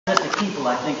good people,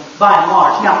 I think, by and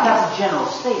large. Now, that's a general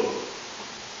statement.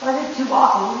 But I think too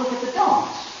often we look at the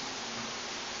don'ts.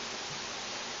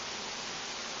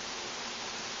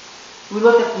 We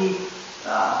look at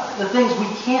the things we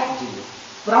can't do.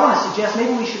 But I want to suggest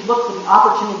maybe we should look for the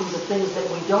opportunities of things that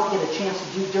we don't get a chance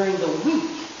to do during the week.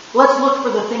 Let's look for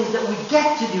the things that we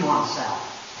get to do on Sabbath.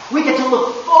 We get to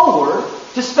look forward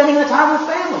to spending the time with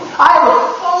family. I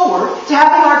look forward to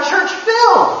having our church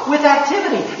filled with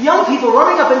activity. Young people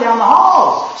running up and down the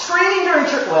halls, screaming during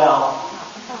church. Well,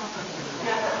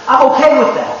 I'm okay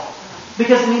with that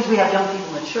because it means we have young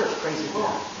people in the church. Praise the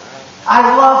Lord.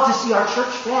 I love to see our church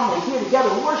family here together,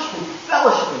 worshiping,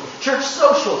 fellowshipping, church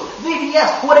socials,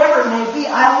 VBS, whatever it may be.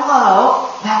 I love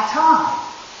that time.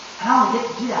 And I only get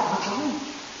to do that once a week.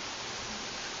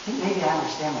 I think maybe I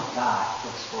understand what God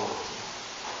looks forward to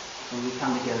when we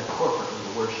come together corporately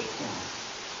to worship Him.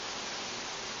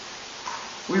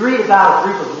 We read about a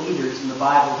group of leaders in the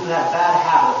Bible who had a bad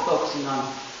habit of focusing on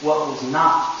what was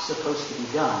not supposed to be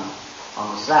done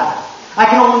on the Sabbath. I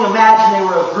can only imagine they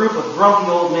were a group of grumpy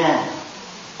old men,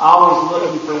 always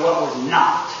looking for what was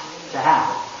not to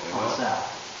happen on the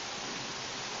Sabbath.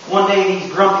 One day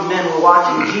these grumpy men were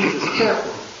watching Jesus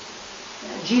carefully.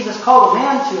 And Jesus called a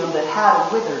man to him that had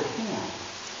a withered hand.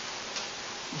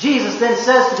 Jesus then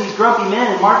says to these grumpy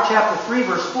men in Mark chapter 3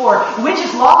 verse 4, which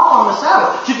is lawful on the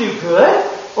Sabbath, to do good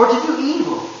or to do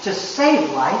evil, to save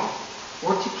life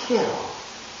or to kill?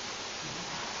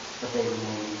 But they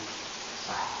remained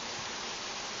silent.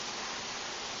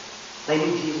 They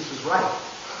knew Jesus was right.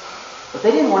 But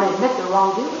they didn't want to admit their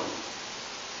wrongdoing.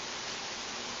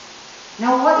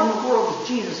 Now what in the world does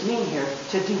Jesus mean here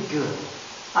to do good?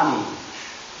 I mean,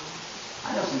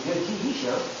 I know some good TV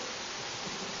shows.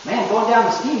 Man, going down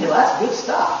the ski hill, that's good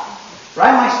stuff.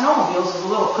 Riding my snowmobiles is a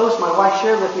little post my wife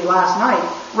shared with me last night.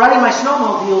 Riding my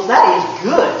snowmobiles, that is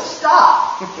good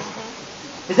stuff.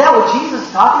 Is that what Jesus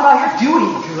is talking about here?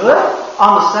 Doing good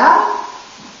on the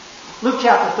Sabbath? Luke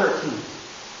chapter 13.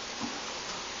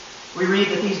 We read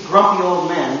that these grumpy old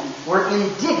men were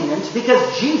indignant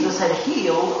because Jesus had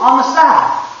healed on the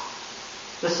Sabbath.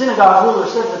 The synagogue ruler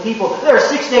said to the people, there are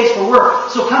 6 days for work,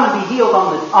 so come and be healed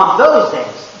on those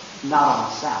days, not on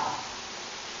the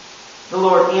Sabbath. The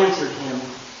Lord answered him,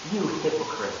 you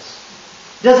hypocrites.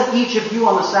 Doesn't each of you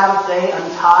on the Sabbath day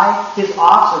untie his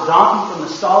ox or donkey from the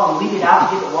stall and lead it out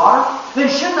to give it water? Then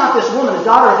should not this woman, the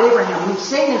daughter of Abraham, whom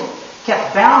Satan has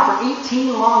kept bound for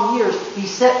 18 long years, be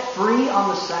set free on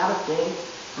the Sabbath day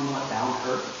from what bound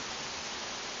her?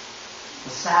 The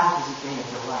Sabbath is a day of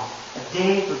delight, a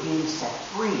day for being set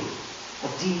free,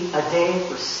 a day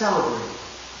for celebrating.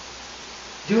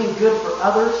 Doing good for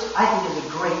others, I think, is a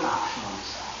great option on the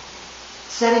Sabbath.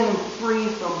 Setting them free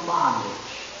from bondage.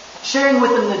 Sharing with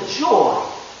them the joy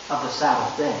of the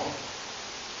Sabbath day.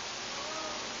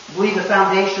 I believe the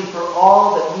foundation for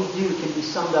all that we do can be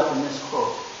summed up in this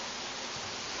quote.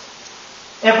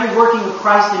 Every working of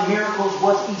Christ in miracles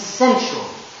was essential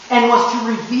and was to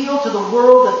reveal to the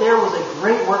world that there was a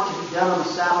great work to be done on the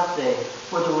Sabbath day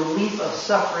for the relief of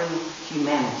suffering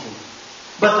humanity.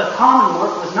 But the common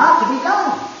work was not to be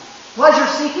done.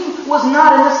 Pleasure-seeking was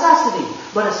not a necessity,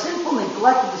 but a sinful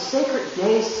neglect of the sacred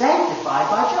days sanctified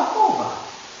by Jehovah.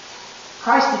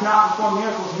 Christ did not perform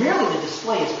miracles merely to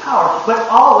display His power, but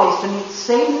always to meet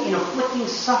Satan in afflicting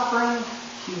suffering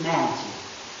humanity.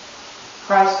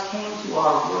 Christ came to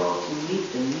our world to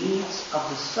meet the needs of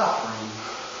the suffering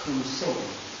whom Satan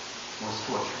was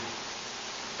torturing.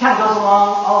 Kind of goes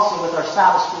along also with our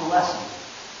Sabbath school lesson.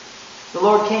 The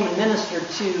Lord came and ministered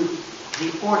to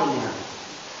the ordinary,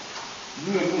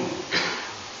 you and me,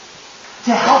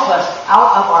 to help us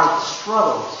out of our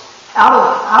struggles, out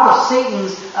of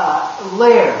Satan's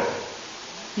lair.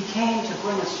 He came to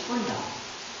bring us freedom,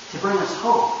 to bring us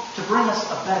hope, to bring us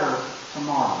a better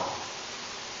tomorrow.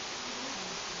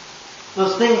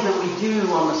 Those things that we do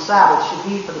on the Sabbath should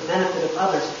be for the benefit of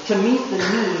others, to meet the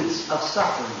needs of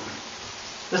suffering.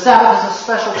 The Sabbath is a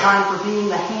special time for being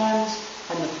the hands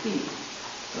and the feet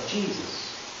of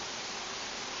Jesus.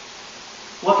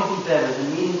 What could be better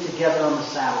than meeting together on the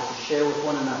Sabbath to share with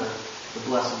one another the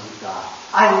blessings of God?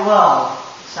 I love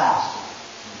Sabbath school.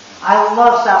 I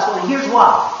love Sabbath school, and here's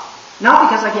why. Not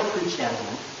because I get preached at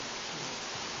again,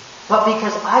 but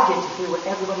because I get to hear what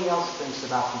everybody else thinks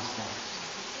about these things.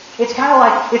 It's kind of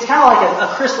like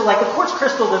a crystal, like the quartz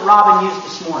crystal that Robin used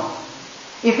this morning.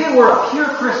 If it were a pure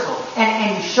crystal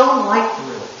and you shone light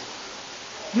through it,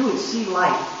 you would see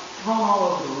light thrown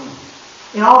all over the room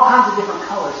in all kinds of different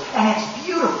colors, and it's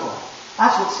beautiful.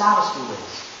 That's what Sabbath school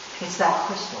is. It's that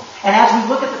crystal. And as we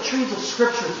look at the truths of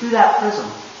Scripture through that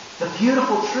prism, the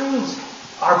beautiful truths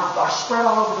are spread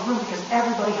all over the room because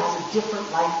everybody has a different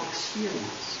life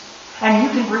experience. And you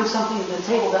can bring something to the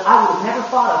table that I would have never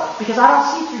thought of because I don't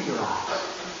see through your eyes.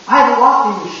 I haven't walked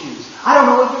in your shoes. I don't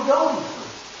know what you're going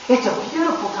through. It's a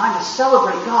beautiful time to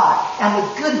celebrate God and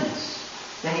the goodness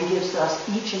that He gives to us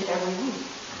each and every week.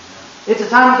 It's a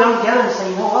time to come together and say,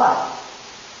 you know what?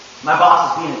 My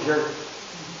boss is being a jerk.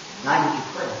 And I need your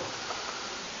prayer.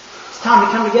 It's time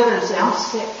to come together and say, I'm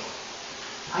sick.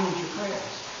 I need your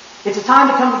prayers. It's a time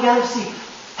to come together and see,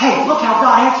 hey, look how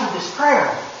God answered this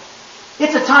prayer.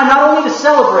 It's a time not only to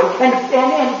celebrate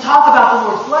and talk about the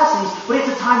Lord's blessings, but it's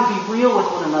a time to be real with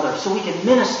one another so we can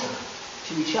minister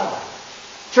to each other.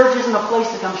 Church isn't a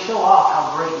place to come show off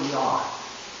how great we are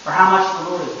or how much the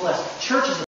Lord has blessed. Church is a